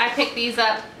supplies. I pick these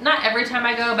up, not every time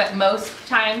I go, but most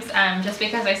times, just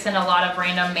because I send a lot of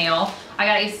random mail. I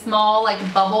got a small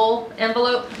like bubble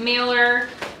envelope mailer.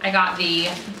 I got the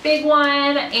big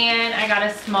one, and I got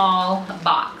a small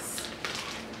box.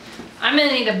 I'm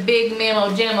gonna need a big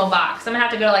mammo jammo box. I'm gonna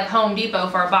have to go to like Home Depot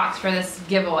for a box for this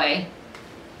giveaway.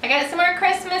 I got some more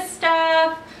Christmas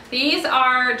stuff. These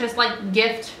are just like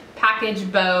gift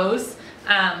package bows.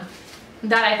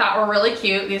 That I thought were really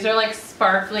cute. These are like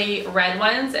sparkly red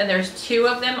ones, and there's 2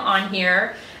 of them on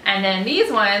here. And then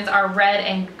these ones are red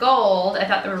and gold. I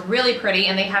thought they were really pretty,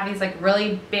 and they have these like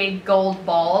really big gold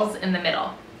balls in the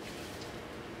middle.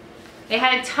 They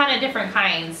had a ton of different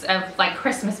kinds of like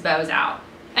Christmas bows out.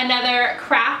 Another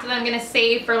craft that I'm gonna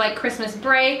save for like Christmas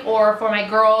break or for my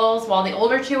girls while the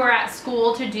older 2 are at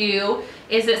school to do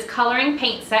is this coloring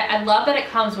paint set. I love that it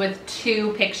comes with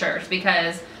 2 pictures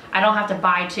because I don't have to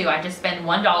buy 2. I just spend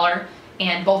 $1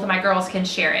 and both of my girls can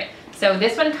share it. So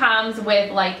this one comes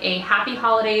with like a happy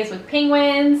holidays with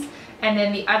penguins, and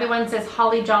then the other one says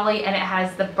holly jolly and it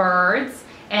has the birds,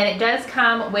 and it does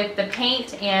come with the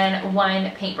paint and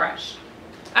 1 paintbrush.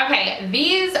 Okay,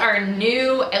 these are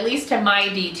new, at least to my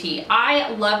DT. I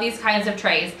love these kinds of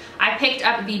trays. I picked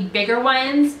up the bigger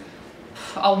ones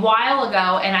a while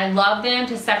ago, and I love them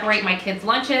to separate my kids'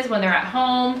 lunches when they're at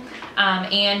home,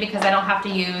 and because I don't have to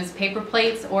use paper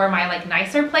plates or my like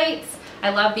nicer plates. I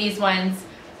love these ones.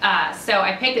 So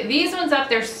I picked these ones up.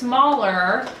 They're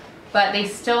smaller, but they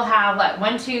still have like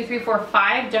 1, 2, 3, 4,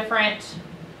 5 different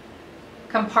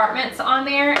compartments on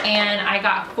there, and I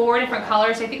got 4 different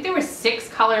colors. I think there were 6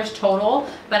 colors total,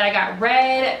 but I got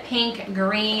red, pink,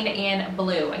 green, and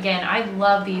blue. Again, I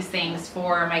love these things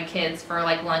for my kids for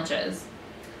like lunches.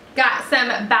 Got some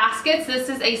baskets. This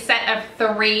is a set of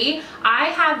 3. I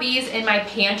have these in my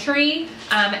pantry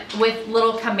with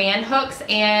little command hooks,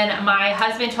 and my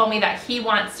husband told me that he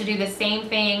wants to do the same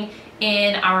thing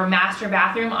in our master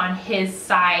bathroom on his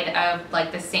side of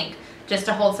like the sink, just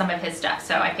to hold some of his stuff.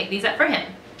 So I picked these up for him.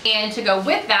 And to go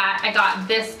with that, I got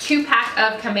this 2-pack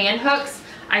of command hooks.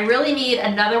 I really need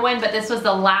another one, but this was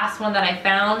the last one that I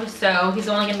found, so he's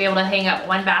only gonna be able to hang up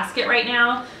 1 basket right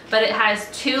now. But it has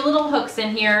 2 little hooks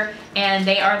in here, and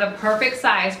they are the perfect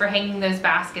size for hanging those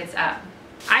baskets up.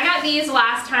 I got these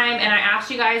last time and I asked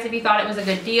you guys if you thought it was a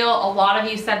good deal. A lot of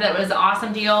you said that it was an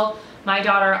awesome deal. My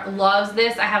daughter loves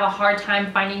this. I have a hard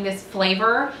time finding this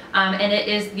flavor, and it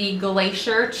is the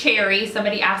Glacier Cherry.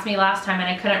 Somebody asked me last time and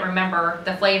I couldn't remember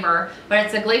the flavor, but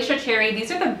it's a Glacier Cherry.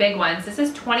 These are the big ones. This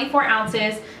is 24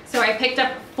 ounces. So I picked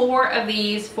up 4 of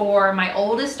these for my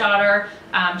oldest daughter.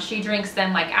 She drinks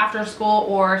them like after school,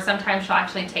 or sometimes she'll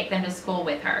actually take them to school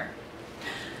with her.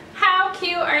 How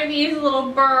cute are these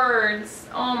little birds?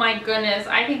 Oh my goodness,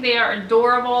 I think they are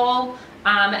adorable.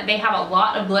 They have a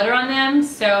lot of glitter on them,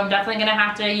 so I'm definitely gonna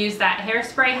have to use that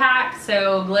hairspray hack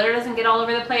so glitter doesn't get all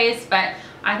over the place, but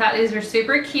I thought these were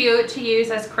super cute to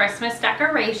use as Christmas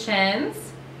decorations.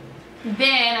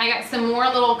 Then I got some more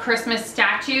little Christmas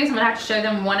statues. I'm gonna have to show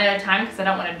them one at a time because I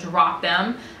don't want to drop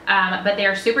them, but they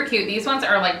are super cute. These ones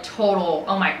are like total,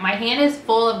 oh my hand is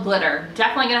full of glitter.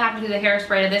 Definitely gonna have to do the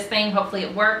hairspray to this thing. Hopefully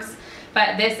it works.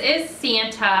 But this is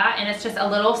Santa, and it's just a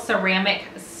little ceramic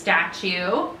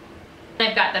statue.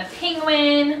 I've got the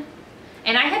penguin,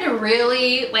 and I had to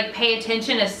really like pay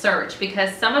attention to search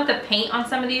because some of the paint on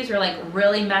some of these are like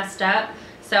really messed up.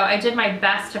 So I did my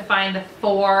best to find the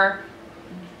 4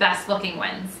 best looking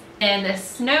ones. And the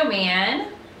snowman,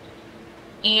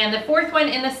 and the 4th one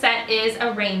in the set is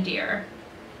a reindeer.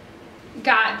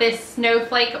 Got this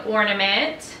snowflake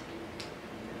ornament.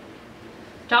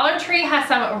 Dollar Tree has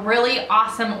some really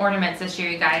awesome ornaments this year,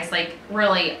 you guys. Like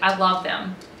really, I love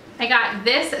them. I got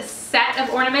this set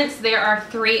of ornaments. There are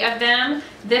 3 of them.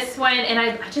 This one, and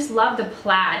I just love the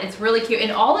plaid. It's really cute.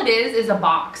 And all it is a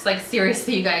box. Like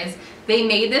seriously, you guys. They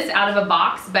made this out of a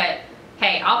box, but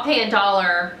hey, I'll pay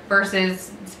 $1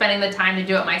 versus spending the time to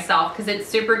do it myself because it's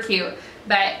super cute.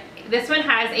 But this one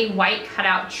has a white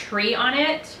cutout tree on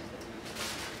it.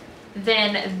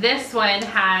 Then this one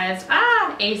has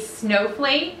a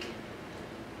snowflake.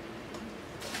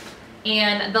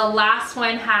 And the last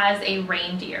one has a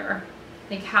reindeer.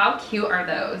 Like how cute are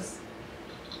those?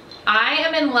 I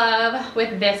am in love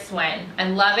with this one. I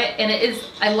love it, and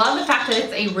I love the fact that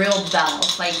it's a real bell,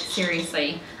 like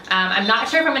seriously. I'm not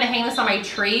sure if I'm gonna hang this on my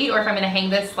tree or if I'm gonna hang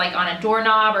this like on a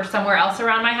doorknob or somewhere else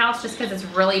around my house just because it's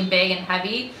really big and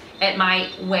heavy. It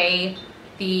might weigh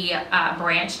the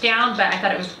branch down, but I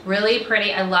thought it was really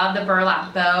pretty. I love the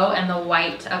burlap bow and the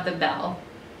white of the bell.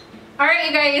 All right,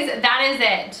 you guys, that is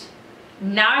it.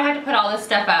 Now I have to put all this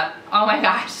stuff up. Oh my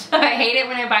gosh, I hate it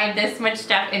when I buy this much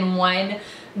stuff in one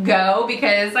go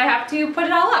because I have to put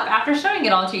it all up after showing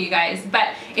it all to you guys. But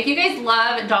if you guys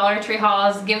love Dollar Tree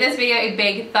hauls, give this video a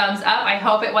big thumbs up. I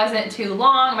hope it wasn't too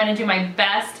long. I'm gonna do my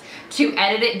best to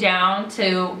edit it down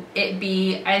to it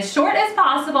be as short as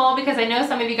possible because I know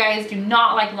some of you guys do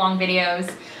not like long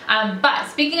videos. But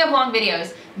speaking of long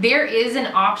videos, there is an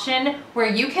option where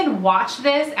you can watch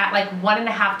this at like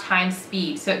 1.5 times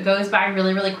speed. So it goes by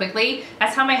really, really quickly.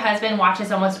 That's how my husband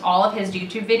watches almost all of his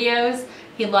YouTube videos.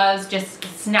 He loves just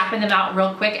snapping them out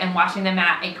real quick and watching them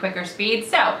at a quicker speed.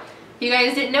 So if you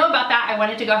guys didn't know about that, I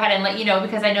wanted to go ahead and let you know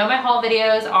because I know my haul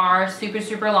videos are super,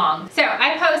 super long. So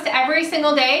I post every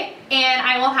single day, and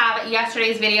I will have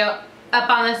yesterday's video up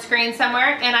on the screen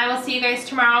somewhere, and I will see you guys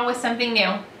tomorrow with something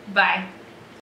new. Bye.